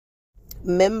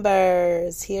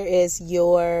Members, here is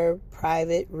your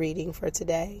private reading for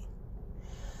today.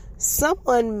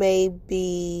 Someone may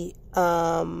be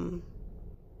at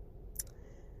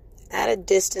a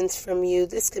distance from you.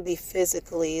 This could be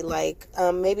physically, like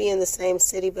maybe in the same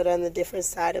city but on the different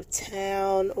side of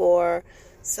town, or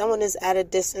someone is at a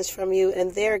distance from you,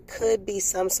 and there could be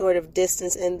some sort of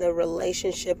distance in the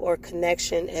relationship or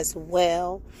connection as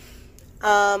well.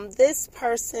 This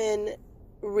person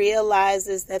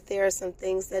realizes that there are some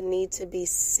things that need to be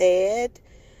said.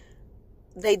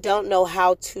 They don't know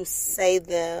how to say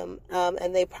them,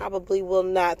 and they probably will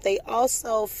not. They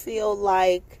also feel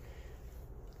like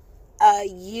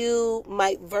you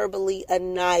might verbally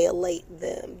annihilate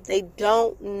them. They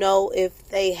don't know if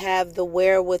they have the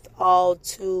wherewithal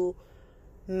to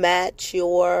match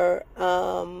your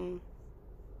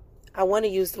I want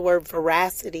to use the word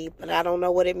veracity, but I don't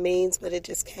know what it means, but it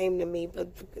just came to me.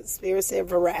 But the Spirit said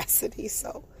veracity.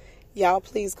 So y'all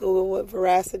please Google what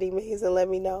veracity means and let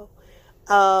me know.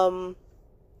 But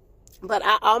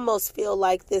I almost feel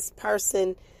like this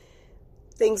person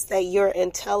thinks that you're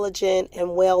intelligent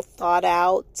and well thought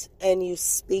out and you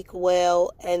speak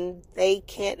well, and they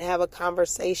can't have a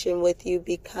conversation with you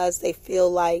because they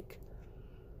feel like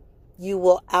you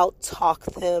will out-talk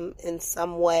them in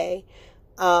some way.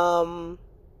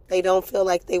 They don't feel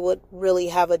like they would really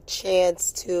have a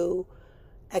chance to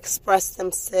express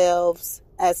themselves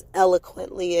as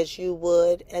eloquently as you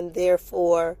would, and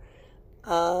therefore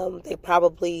they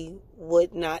probably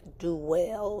would not do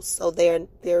well. So they're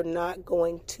not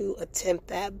going to attempt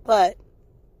that. But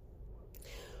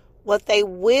what they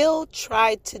will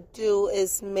try to do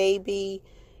is maybe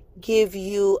give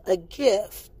you a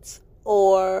gift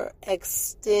or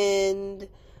extend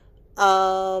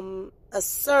a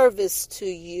service to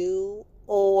you,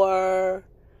 or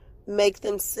make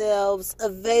themselves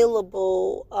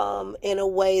available in a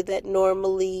way that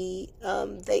normally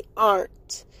they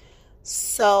aren't.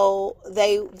 So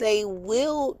they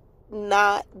will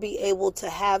not be able to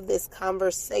have this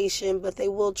conversation, but they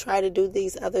will try to do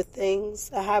these other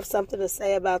things. I have something to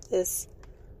say about this.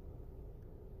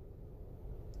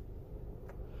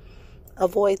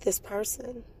 Avoid this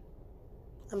person.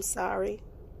 I'm sorry.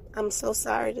 I'm so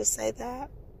sorry to say that.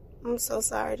 I'm so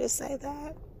sorry to say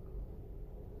that.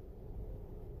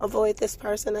 Avoid this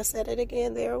person. I said it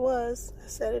again. There it was. I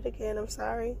said it again. I'm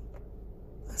sorry.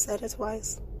 I said it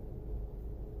twice.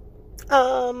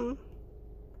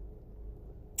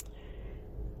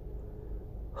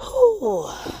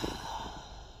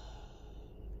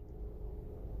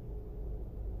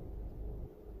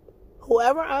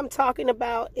 Whoever I'm talking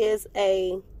about is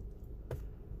a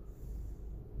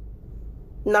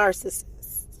narcissist.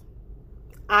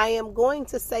 I am going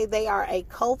to say they are a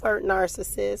covert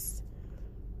narcissist,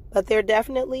 but they're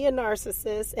definitely a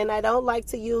narcissist. And I don't like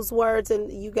to use words,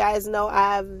 and you guys know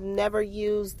I've never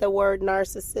used the word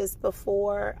narcissist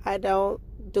before. I don't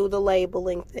do the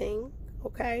labeling thing,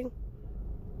 okay?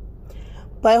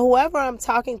 But whoever I'm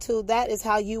talking to, that is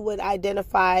how you would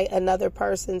identify another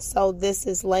person. So this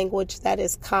is language that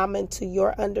is common to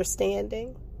your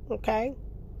understanding, okay?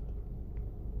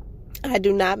 I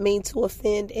do not mean to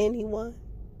offend anyone.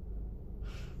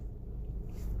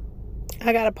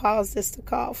 I gotta pause this to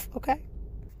cough, okay?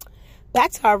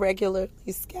 Back to our regularly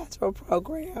scheduled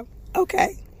program.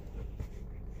 Okay.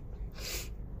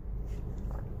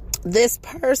 This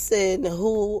person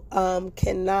who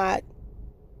cannot,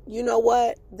 you know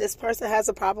what? This person has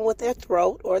a problem with their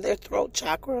throat or their throat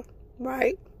chakra,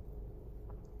 right?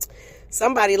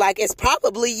 Somebody like, it's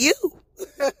probably you.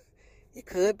 It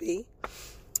could be.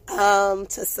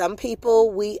 To some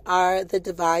people, we are the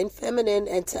divine feminine,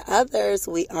 and to others,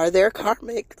 we are their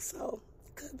karmic. So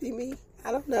it could be me.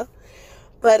 I don't know.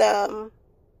 But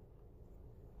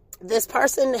this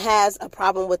person has a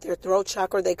problem with their throat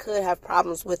chakra. They could have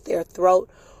problems with their throat,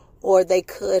 or they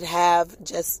could have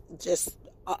just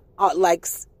like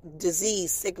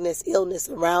disease, sickness, illness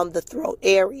around the throat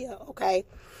area. Okay.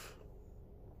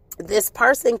 This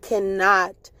person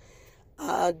cannot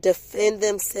defend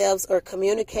themselves or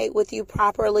communicate with you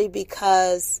properly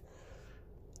because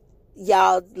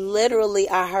y'all literally,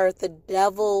 I heard the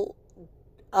devil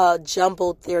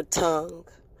jumbled their tongue.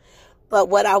 But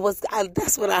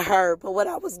that's what I heard. But what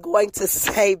I was going to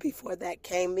say before that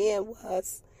came in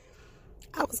was,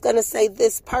 I was going to say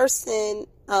this person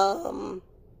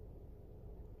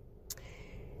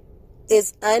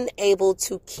is unable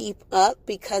to keep up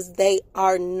because they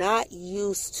are not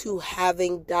used to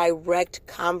having direct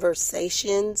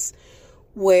conversations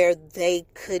where they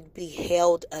could be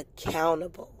held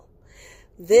accountable.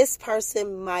 This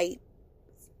person might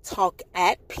talk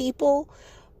at people,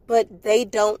 but they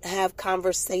don't have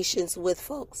conversations with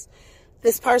folks.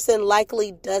 This person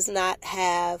likely does not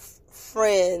have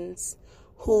friends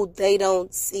who they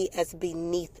don't see as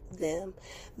beneath them.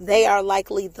 They are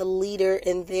likely the leader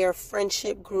in their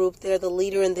friendship group. They're the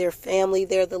leader in their family.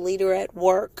 They're the leader at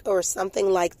work or something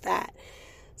like that.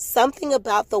 Something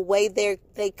about the way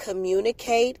they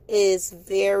communicate is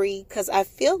very, because I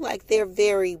feel like they're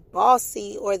very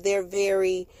bossy, or they're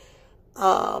very,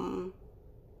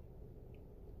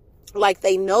 like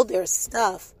they know their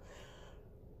stuff.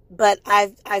 But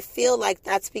I feel like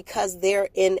that's because they're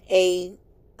in a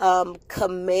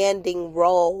commanding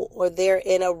role, or they're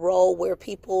in a role where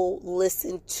people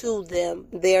listen to them.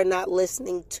 They're not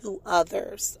listening to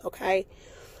others. Okay.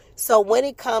 So when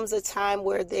it comes a time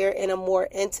where they're in a more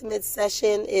intimate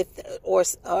session, or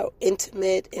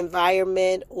intimate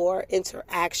environment or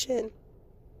interaction,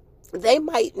 they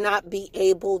might not be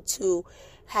able to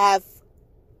have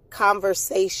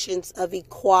conversations of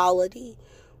equality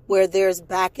where there's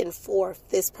back and forth.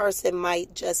 This person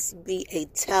might just be a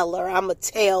teller. I'm going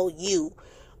to tell you.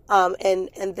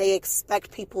 And they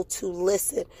expect people to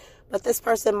listen. But this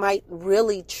person might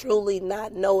really, truly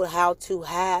not know how to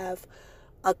have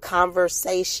a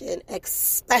conversation,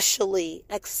 especially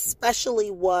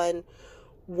one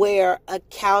where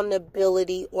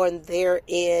accountability on their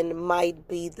end might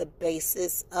be the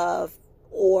basis of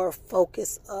or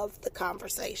focus of the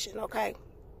conversation. Okay.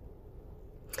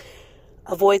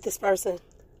 Avoid this person.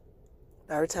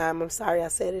 Third time. I'm sorry I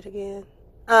said it again.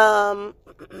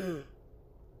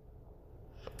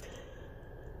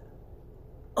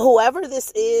 Whoever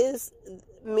this is,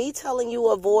 me telling you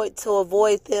to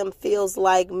avoid them feels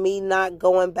like me not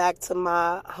going back to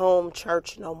my home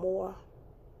church no more.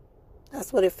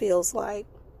 That's what it feels like.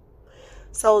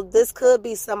 So this could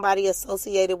be somebody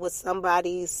associated with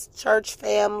somebody's church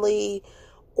family,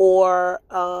 or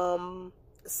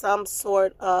some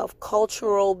sort of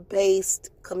cultural based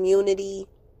community,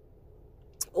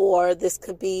 or this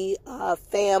could be a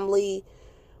family.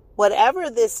 Whatever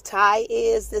this tie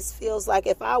is, this feels like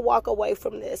if I walk away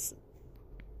from this,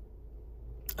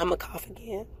 I'm going to cough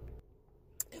again.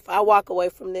 If I walk away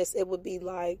from this, it would be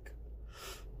like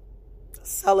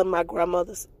selling my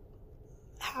grandmother's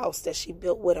house that she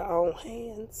built with her own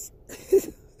hands.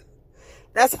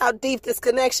 That's how deep this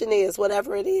connection is,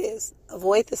 whatever it is.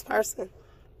 Avoid this person.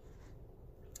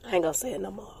 I ain't going to say it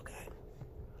no more, okay?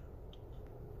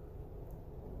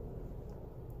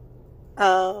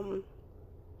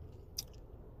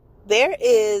 There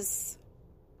is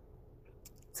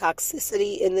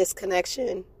toxicity in this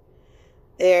connection.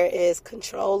 There is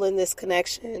control in this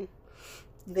connection.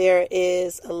 There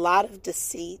is a lot of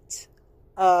deceit.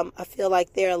 I feel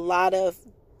like there are a lot of,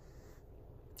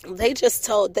 they just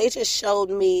showed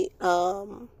me,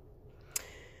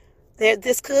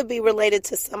 this could be related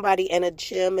to somebody in a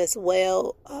gym as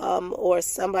well, or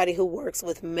somebody who works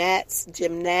with mats,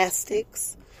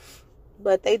 gymnastics.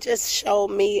 But they just showed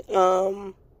me,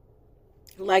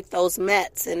 like those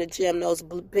mats in a gym, those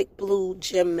big blue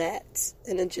gym mats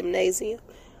in a gymnasium.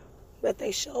 But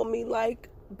they showed me, like,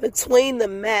 between the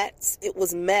mats, it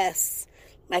was mess.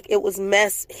 Like, it was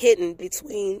mess hidden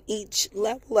between each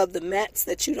level of the mats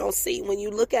that you don't see. When you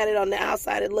look at it on the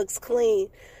outside, it looks clean.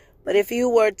 But if you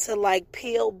were to, like,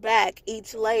 peel back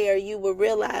each layer, you would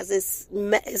realize it's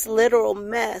literal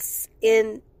mess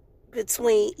in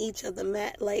between each of the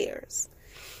mat layers.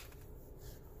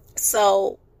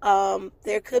 So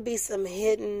there could be some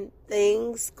hidden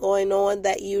things going on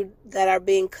that are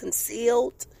being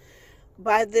concealed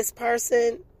by this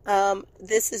person.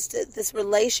 This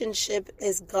relationship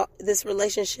is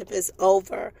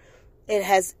over.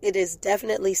 It is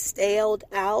definitely staled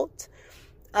out.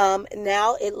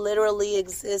 Now it literally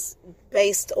exists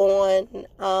based on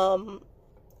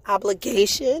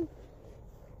obligation,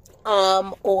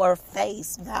 or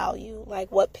face value,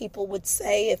 like what people would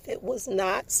say if it was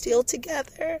not still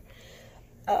together.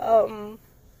 But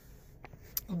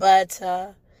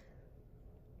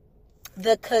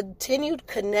the continued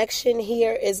connection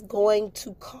here is going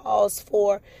to cause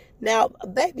for, now,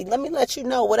 baby, let me let you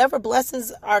know, whatever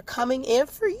blessings are coming in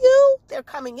for you, they're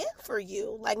coming in for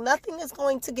you. Like, nothing is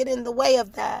going to get in the way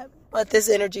of that. But this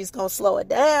energy is going to slow it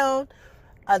down.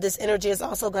 This energy is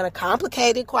also going to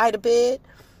complicate it quite a bit.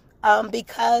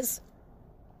 Because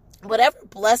whatever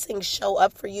blessings show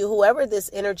up for you, whoever this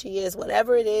energy is,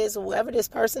 whatever it is, whoever this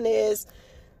person is,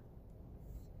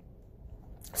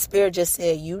 Spirit just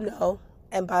said,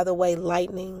 and by the way,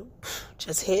 lightning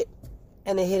just hit,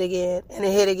 and it hit again, and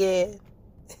it hit again.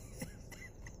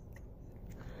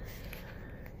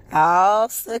 All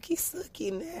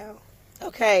sooky now.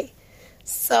 Okay,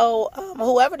 so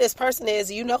whoever this person is,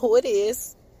 you know who it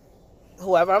is.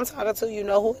 Whoever I'm talking to, you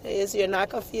know who it is. You're not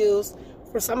confused.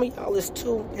 For some of y'all, it's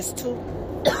too,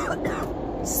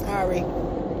 sorry.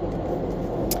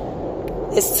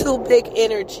 It's two big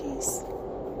energies.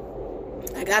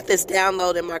 I got this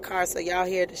download in my car, so y'all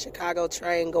hear the Chicago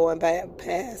train going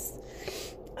past.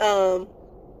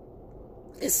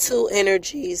 It's two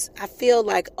energies. I feel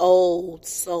like old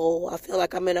soul. I feel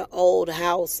like I'm in an old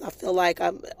house. I feel like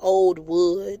I'm old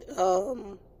wood.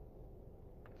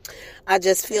 I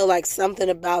just feel like something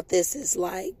about this is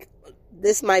like,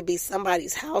 this might be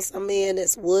somebody's house I'm in.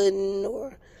 It's wooden,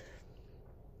 or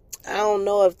I don't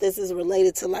know if this is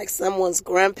related to like someone's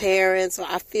grandparents, or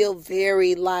I feel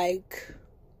very like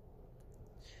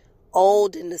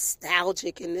old and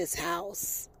nostalgic in this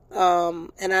house.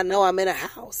 And I know I'm in a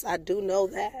house. I do know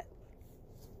that.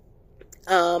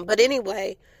 But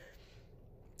anyway,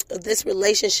 this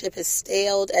relationship is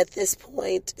staled at this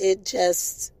point.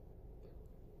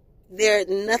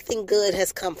 Nothing good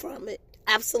has come from it.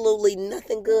 Absolutely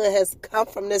nothing good has come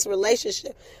from this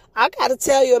relationship. I got to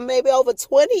tell you, maybe over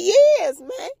 20 years,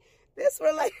 man. This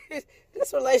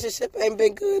relationship ain't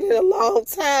been good in a long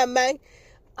time, man.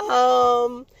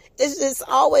 It's just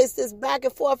always this back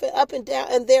and forth and up and down,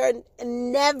 and there are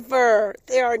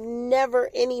never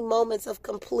any moments of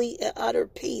complete and utter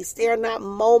peace. There are not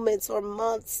moments or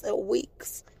months or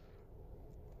weeks.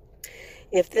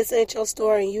 If this ain't your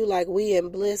story and you like, we in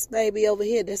bliss, baby, over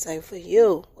here, this ain't for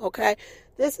you, okay?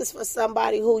 This is for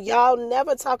somebody who y'all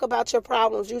never talk about your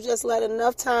problems. You just let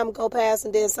enough time go past,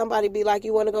 and then somebody be like,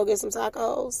 you want to go get some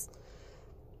tacos?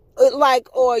 Like,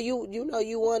 or you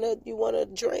want to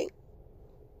drink.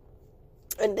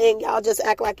 And then y'all just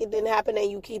act like it didn't happen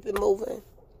and you keep it moving.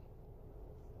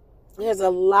 There's a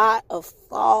lot of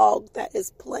fog that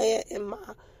is playing in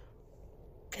my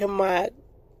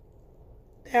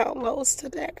downloads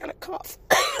today. I got a cough.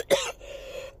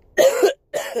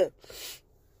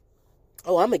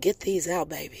 Oh, I'm going to get these out,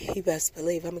 baby. You best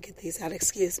believe I'm going to get these out.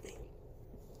 Excuse me.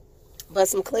 But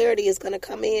some clarity is going to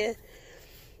come in.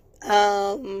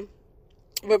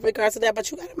 With regards to that, but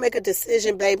you got to make a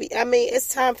decision, baby. I mean,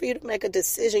 it's time for you to make a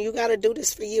decision. You got to do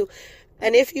this for you.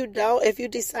 And if you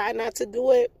decide not to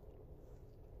do it,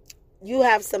 you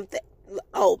have something.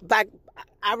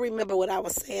 I remember what I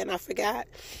was saying. I forgot.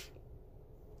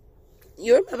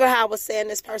 You remember how I was saying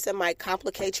this person might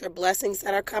complicate your blessings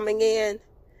that are coming in?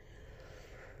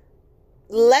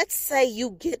 Let's say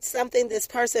you get something this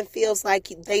person feels like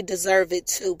they deserve it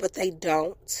too, but they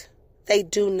don't. They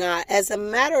do not. As a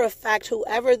matter of fact,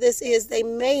 whoever this is, they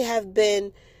may have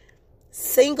been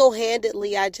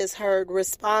single-handedly, I just heard,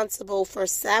 responsible for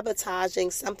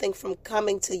sabotaging something from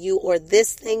coming to you, or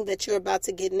this thing that you're about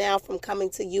to get now from coming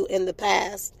to you in the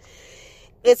past.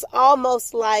 It's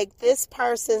almost like this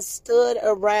person stood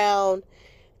around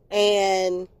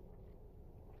and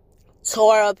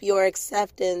tore up your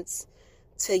acceptance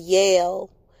to Yale,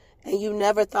 and you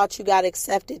never thought you got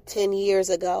accepted 10 years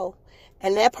ago.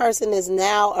 And that person is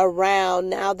now around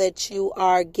now that you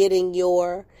are getting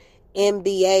your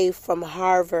MBA from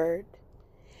Harvard.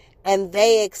 And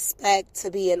they expect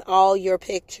to be in all your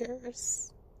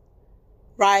pictures.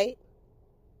 Right?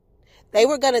 They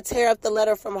were going to tear up the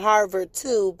letter from Harvard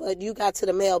too, but you got to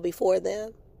the mail before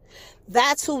them.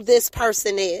 That's who this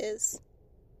person is.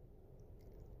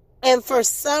 And for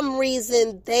some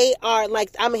reason, they are like,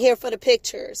 I'm here for the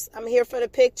pictures. I'm here for the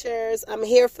pictures. I'm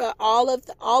here for all of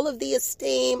the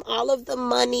esteem, all of the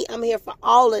money. I'm here for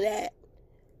all of that.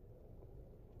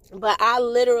 But I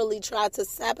literally tried to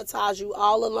sabotage you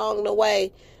all along the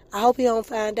way. I hope you don't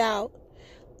find out.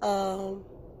 Can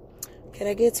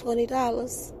I get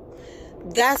 $20?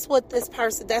 That's who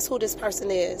this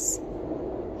person is.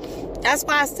 That's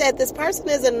why I said this person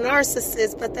is a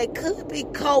narcissist, but they could be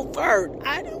covert.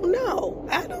 I don't know.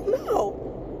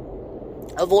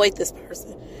 Avoid this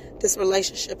person. This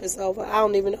relationship is over. I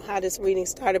don't even know how this reading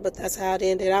started, but that's how it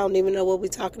ended. I don't even know what we're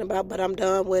talking about, but I'm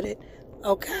done with it.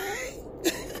 Okay?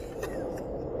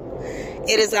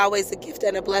 It is always a gift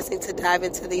and a blessing to dive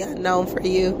into the unknown for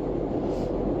you.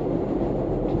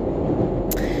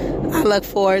 I look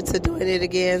forward to doing it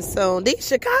again soon. These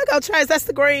Chicago trains, that's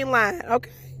the green line. Okay?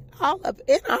 All up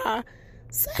in our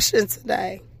session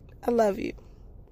today. I love you.